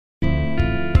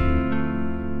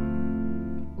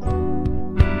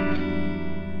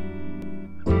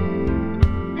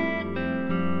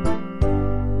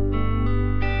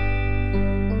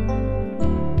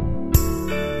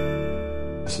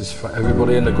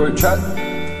Everybody in the group chat,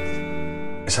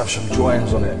 let's have some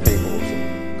joins on it, people. It's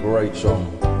a great song.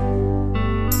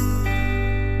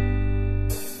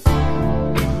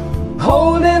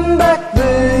 Holding back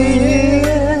the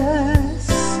years,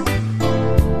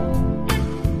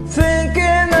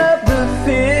 thinking of the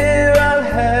fear I've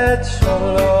had so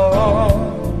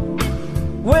long.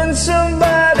 When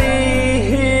somebody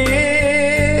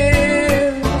hears,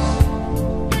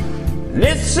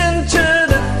 listen to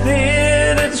the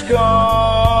fear that's gone,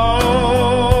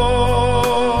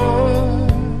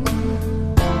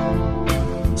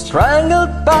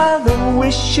 strangled by the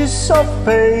wishes of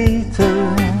fate,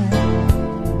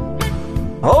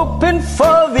 hoping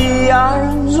for the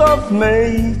arms of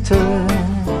mater.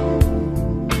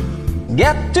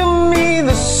 Get to me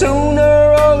the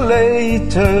sooner or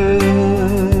later.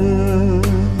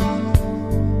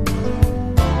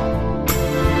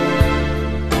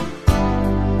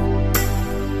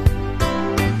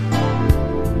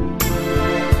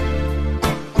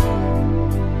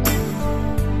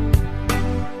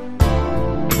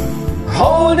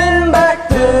 Holding back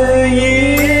the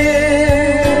years,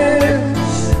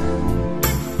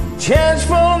 chance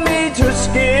for me to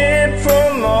escape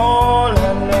from all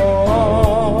I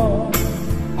know.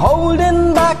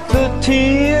 Holding back the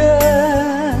tears,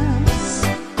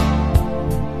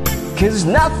 'cause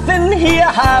nothing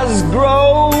here has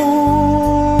grown.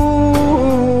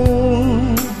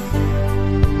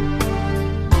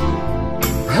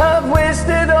 I've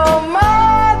wasted all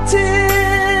my tears,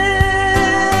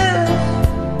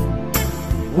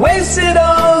 wasted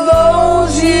all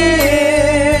those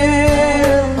years.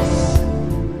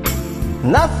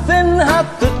 Nothing had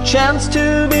the chance to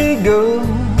be good,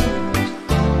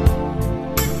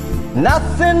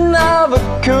 nothing ever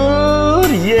could,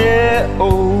 yeah,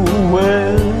 oh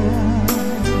well.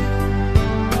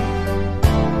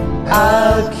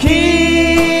 I'll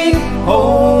keep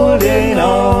holding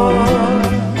on,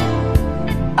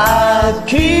 I'll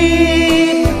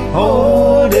keep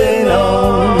holding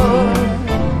on,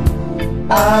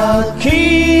 I'll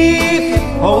keep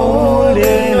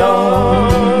holding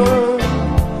on,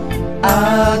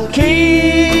 I'll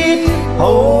keep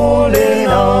holding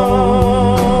on.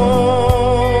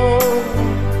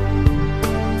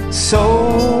 So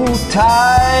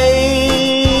tight,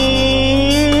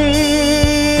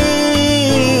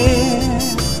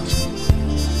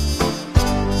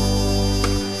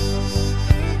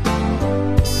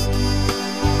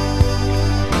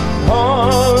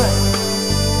 oh,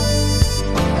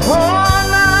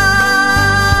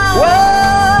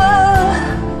 well,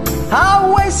 I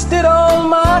wasted all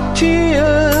my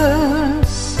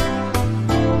tears,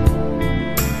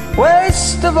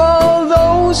 waste of all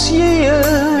those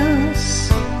years,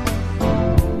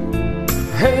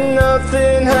 and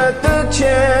nothing had the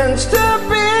chance to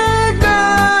be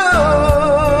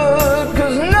good,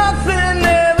 'cause nothing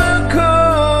ever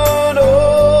could,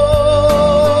 oh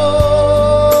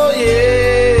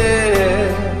yeah.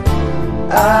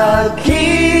 I'll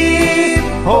keep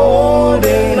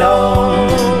holding on,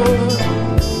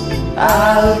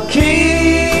 I'll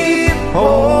keep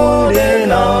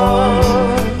holding on,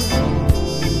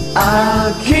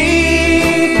 I'll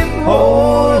keep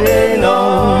holding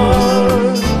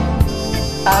on,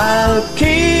 I'll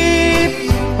keep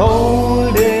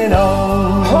holding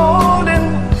on, holding,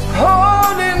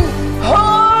 holding,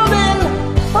 holding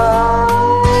on.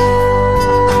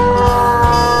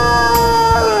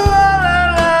 La, la,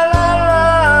 la,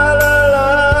 la, la.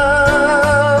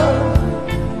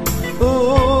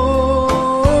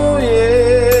 Ooh,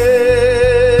 yeah.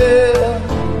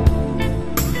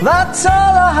 That's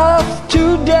all I have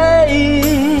today,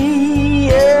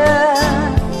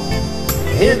 yeah.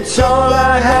 It's all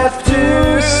I have to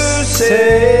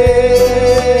say.